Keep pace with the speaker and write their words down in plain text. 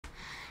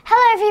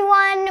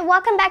everyone,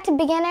 welcome back to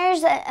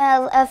Beginners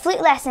Flute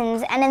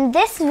Lessons, and in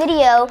this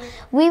video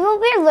we will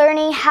be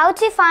learning how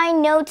to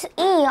find note E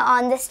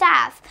on the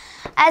staff.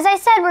 As I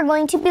said, we're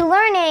going to be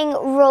learning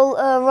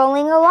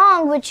Rolling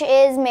Along, which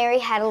is Mary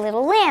Had a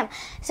Little Lamb.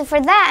 So for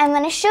that I'm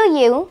going to show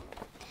you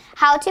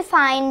how to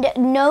find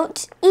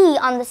note E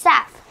on the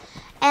staff.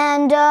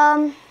 And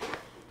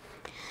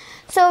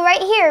so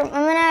right here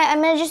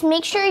I'm gonna just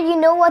make sure you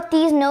know what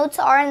these notes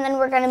are, and then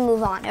we're going to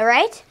move on,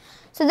 alright?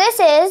 So this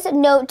is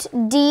note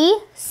D,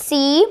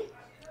 C,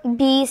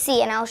 B,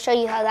 C, and I'll show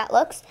you how that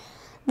looks.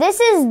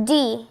 This is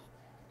D.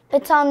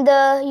 It's on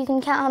the, you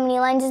can count how many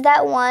lines is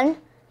that? 1,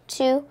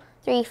 2,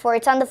 3, 4.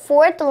 It's on the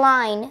 4th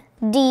line,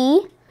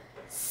 D.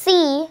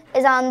 C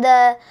is on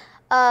the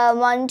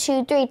 1,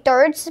 2, 3,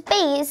 3rd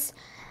space.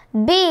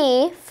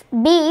 Beef,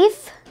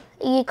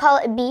 you call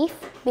it beef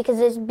because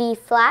it's B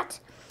flat.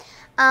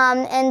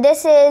 And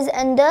this is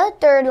in the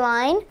 3rd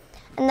line.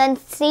 And then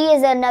C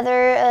is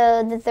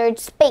another, the 3rd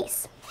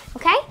space,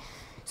 okay?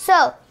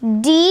 So,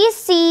 D,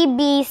 C,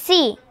 B,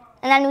 C.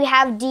 And then we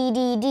have D,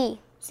 D, D,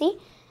 see?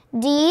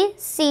 D,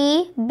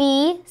 C,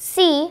 B,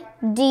 C,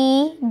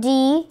 D,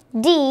 D,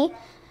 D,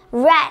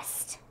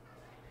 rest.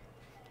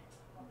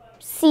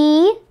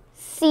 C,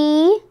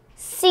 C,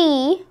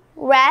 C,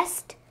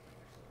 rest.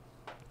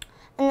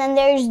 And then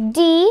there's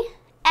D,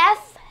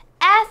 F,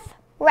 F,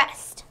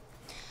 rest.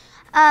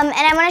 And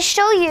I'm going to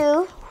show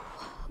you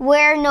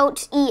where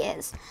note E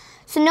is.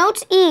 So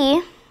note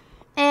E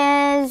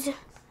is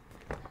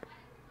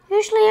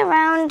usually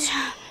around,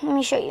 let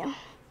me show you.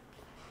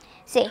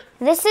 See,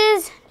 this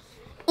is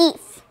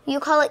Ef. You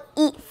call it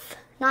Ef,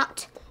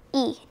 not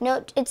E.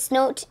 It's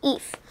note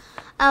Ef.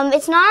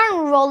 It's not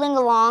on Rolling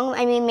Along.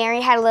 I mean, Mary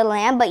Had a Little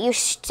Lamb, but you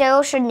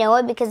still should know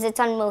it because it's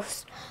on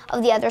most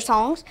of the other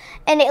songs.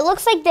 And it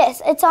looks like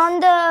this. It's on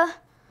the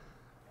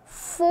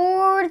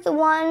 4th,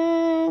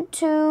 1,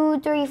 2,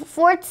 3,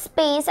 4th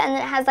space, and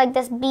it has like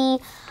this E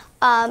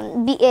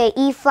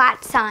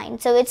flat sign.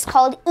 So it's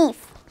called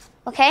Ef,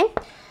 okay?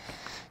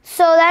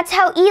 So that's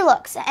how E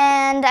looks,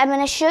 and I'm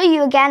going to show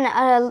you again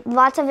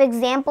lots of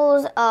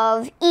examples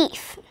of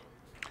Ef.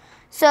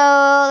 So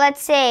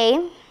let's say,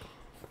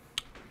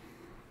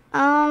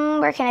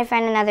 where can I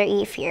find another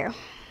Ef here?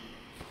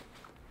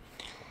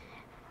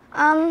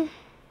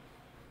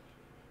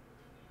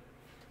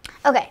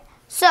 Okay,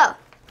 so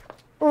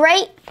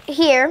right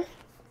here,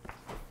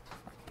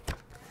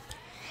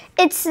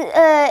 it's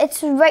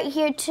right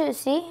here too,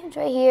 see? It's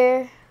right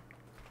here.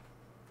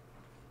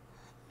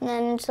 And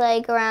then it's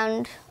like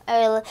around,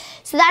 so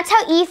that's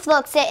how Ef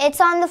looks.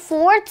 It's on the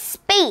 4th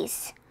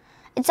space.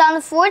 It's on the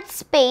 4th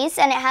space,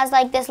 and it has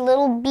like this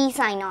little B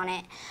sign on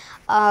it.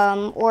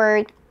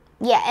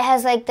 It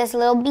has like this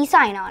little B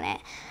sign on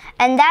it.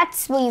 And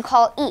that's what you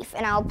call Ef,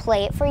 and I'll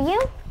play it for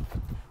you.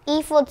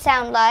 Ef would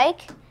sound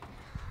like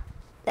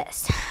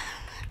this.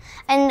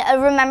 And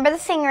remember the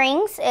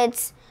fingerings.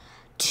 It's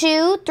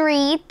 2,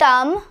 3,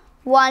 thumb,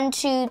 1,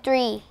 2,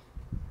 3,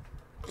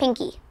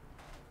 pinky.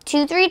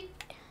 2, 3,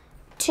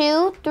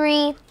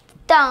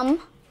 thumb,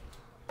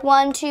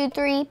 1, 2,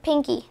 3,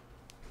 pinky.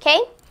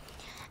 Okay?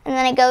 And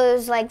then it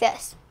goes like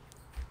this.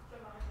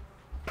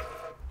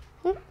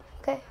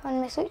 Okay, on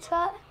my sweet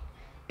spot.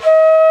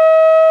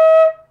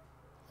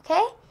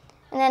 Okay?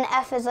 And then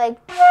F is like,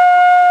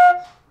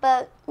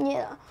 but,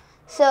 yeah.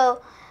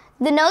 So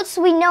the notes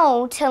we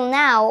know till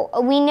now,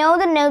 we know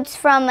the notes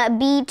from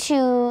B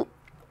to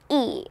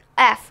E,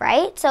 F,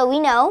 right? So we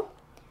know.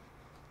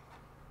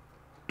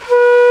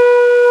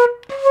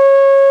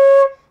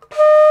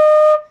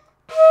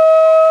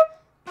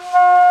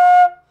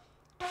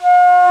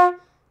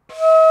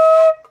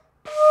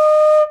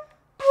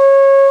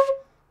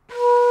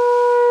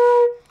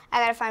 I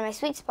gotta find my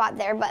sweet spot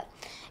there, but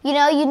you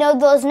know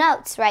those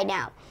notes right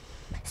now.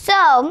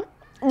 So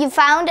you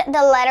found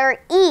the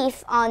letter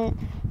Ef on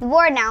the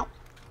board now.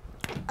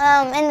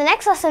 In the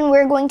next lesson,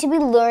 we're going to be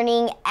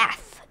learning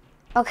F,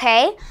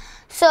 okay?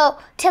 So,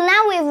 till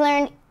now we've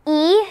learned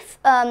beef,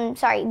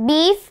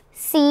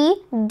 C,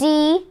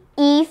 D,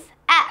 Ef,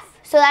 F.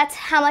 So that's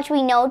how much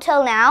we know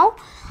till now.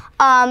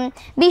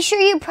 Be sure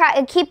you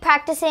keep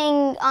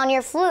practicing on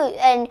your flute,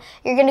 and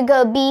you're gonna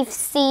go beef,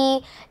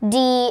 C,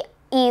 D,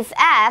 Ef,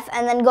 F,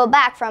 and then go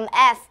back from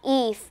F,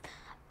 Ef,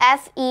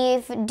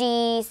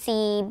 D,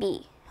 C,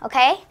 B.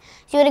 Okay?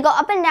 So you're going to go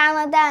up and down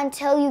like that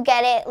until you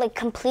get it like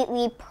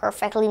completely,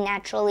 perfectly,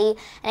 naturally.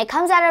 And it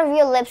comes out of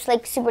your lips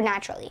like super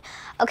naturally.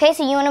 Okay,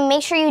 so you want to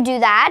make sure you do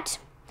that.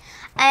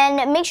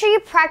 And make sure you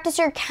practice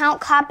your count,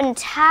 clap, and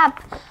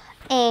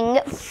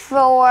tapping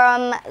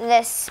from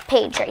this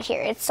page right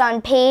here. It's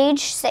on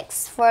page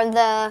 6 for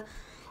the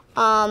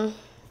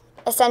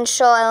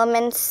Essential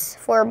Elements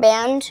for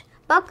Band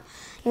book.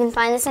 You can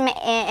find this in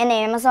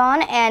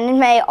Amazon, and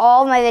in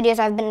all my videos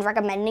I've been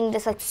recommending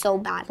this like so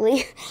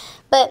badly.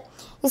 But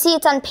you see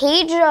it's on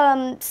page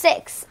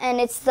 6, and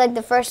it's like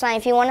the first line.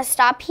 If you want to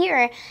stop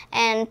here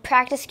and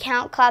practice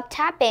count, clap,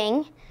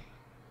 tapping,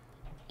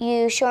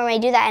 you show me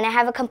do that, and I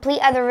have a complete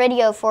other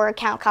video for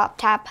count, clap,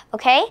 tap,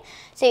 okay?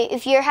 So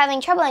if you're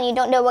having trouble and you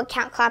don't know what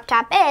count, clap,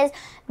 tap is,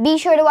 be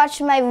sure to watch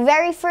my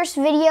very first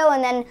video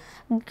and then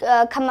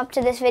come up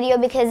to this video,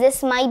 because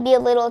this might be a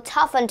little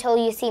tough until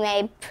you see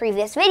my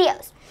previous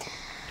videos.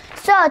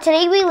 So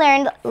today we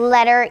learned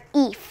letter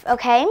EF,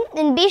 okay?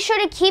 And be sure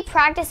to keep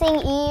practicing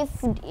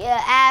EF,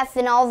 F,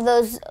 and all of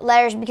those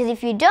letters, because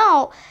if you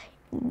don't,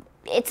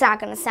 it's not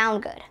gonna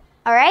sound good,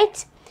 all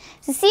right?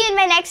 So see you in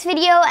my next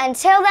video.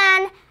 Until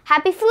then,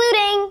 happy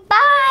fluting,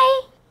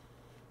 bye!